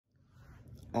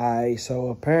Alright, so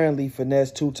apparently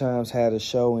Finesse2Tymes had a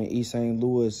show in East St.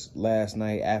 Louis last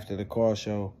night after the car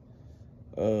show.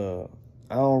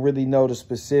 I don't really know the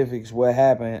specifics, what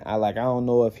happened. I don't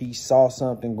know if he saw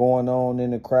something going on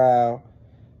in the crowd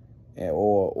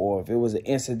or if it was an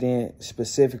incident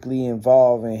specifically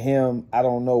involving him. I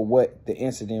don't know what the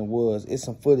incident was. It's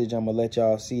some footage, I'm gonna let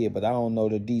y'all see it, but I don't know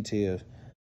the details.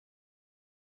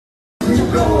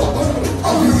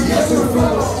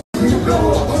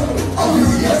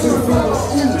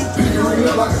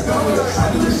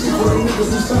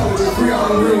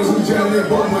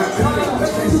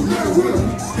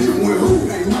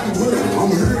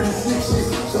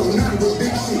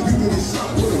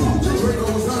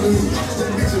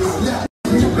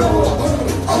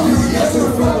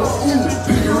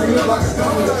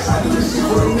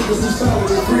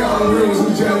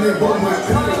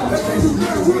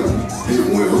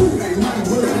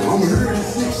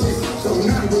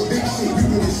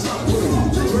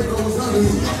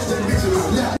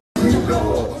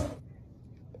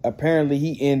 Apparently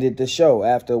he ended the show.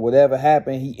 After whatever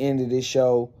happened, he ended his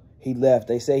show. He left.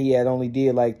 They say he had only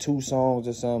did like 2 songs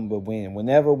or something, but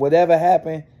whatever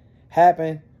happened,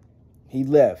 he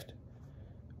left.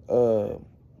 I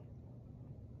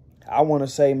want to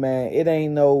say, man, it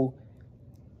ain't no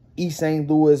East St.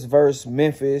 Louis versus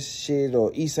Memphis shit,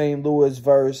 or East St. Louis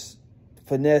versus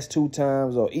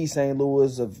Finesse2Tymes, or East St.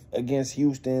 Louis against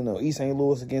Houston, or East St.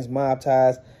 Louis against Mob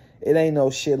Ties. It ain't no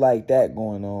shit like that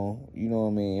going on. You know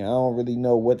what I mean? I don't really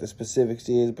know what the specifics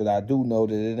is, but I do know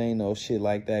that it ain't no shit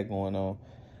like that going on.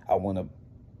 I want to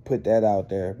put that out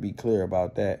there, be clear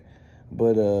about that.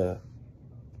 But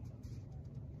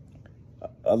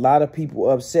a lot of people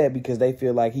upset because they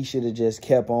feel like he should have just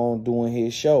kept on doing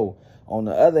his show. On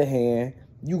the other hand,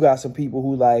 you got some people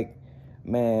who like,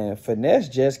 man, Finesse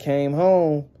just came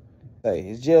home. Hey,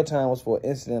 his jail time was for an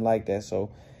incident like that,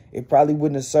 so it probably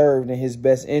wouldn't have served in his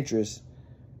best interest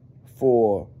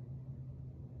for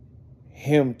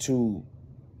him to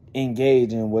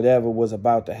engage in whatever was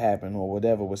about to happen or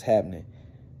whatever was happening.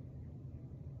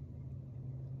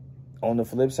 On the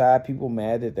flip side, people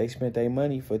mad that they spent their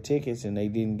money for tickets and they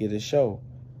didn't get a show.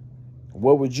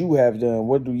 What would you have done?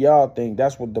 What do y'all think?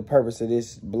 That's what the purpose of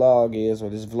this blog is, or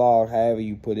this vlog, however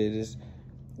you put it, is.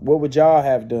 What would y'all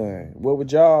have done? What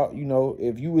would y'all, you know,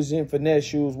 if you was in Finesse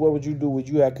shoes, what would you do? Would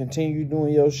you have continued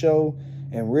doing your show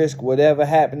and risk whatever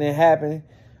happened?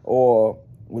 Or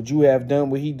would you have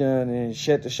done what he done and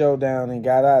shut the show down and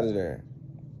got out of there?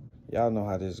 Y'all know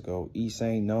how this go. East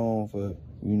ain't known for,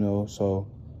 you know, so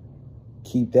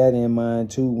keep that in mind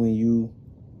too when you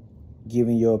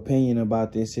giving your opinion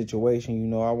about this situation. You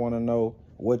know, I want to know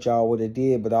what y'all would have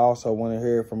did, but I also want to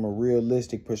hear it from a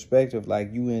realistic perspective.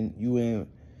 Like you in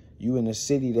a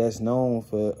city that's known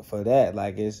for that.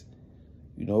 Like, it's,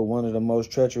 you know, one of the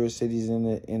most treacherous cities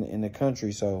in the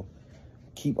country. So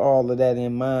keep all of that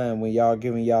in mind when y'all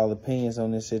giving y'all opinions on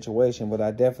this situation. But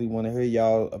I definitely want to hear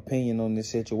y'all opinion on this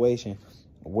situation.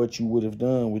 What you would have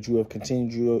done? Would you have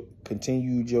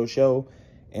continued your show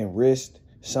and risked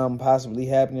something possibly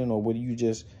happening, or would you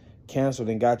just canceled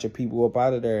and got your people up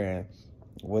out of there, and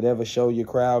whatever show your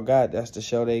crowd got, that's the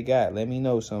show they got? Let me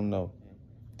know something though.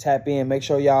 Tap in. Make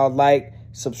sure y'all like,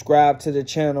 subscribe to the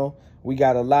channel. We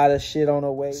got a lot of shit on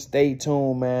the way. Stay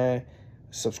tuned, man.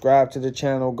 Subscribe to the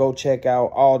channel. Go check out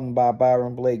Alden by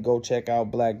Byron Blake. Go check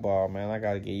out Black Ball, man. I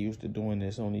gotta get used to doing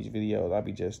this on these videos. I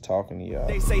be just talking to y'all.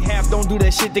 They say half don't do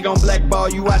that shit, they gon' blackball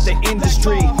you out the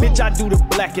industry. Bitch, I do the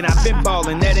black and I been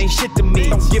ballin', that ain't shit to me.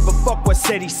 Don't give a fuck what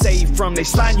said he saved from, they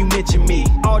slime you mention me.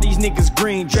 All these niggas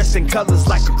green, dressed in colors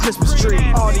like a Christmas tree.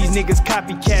 All these niggas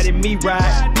copycatting me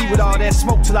right. Be with all that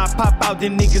smoke till I pop out,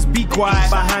 then niggas be quiet.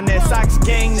 Behind that Sox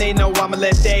gang, they know I'ma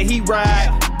let that heat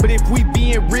ride. But if we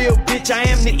being real, bitch, I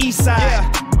am the east side.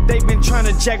 Yeah. They been trying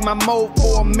to jack my mode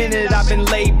for a minute, I've been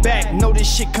laid back. Know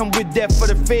this shit come with death for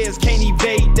the feds, can't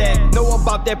evade that. Know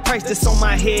about that price that's on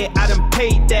my head, I done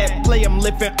paid that. Play I'm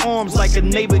lifting arms like a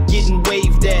neighbor getting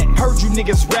waved at. Heard you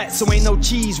niggas rat, so ain't no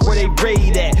cheese where they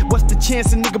raid at. What's the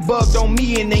chance a nigga bugged on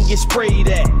me and then get sprayed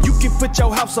at? You can put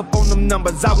your house up on them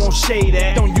numbers, I won't shade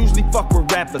that. Don't usually fuck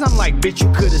with rappers, I'm like, bitch,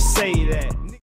 you could've said that.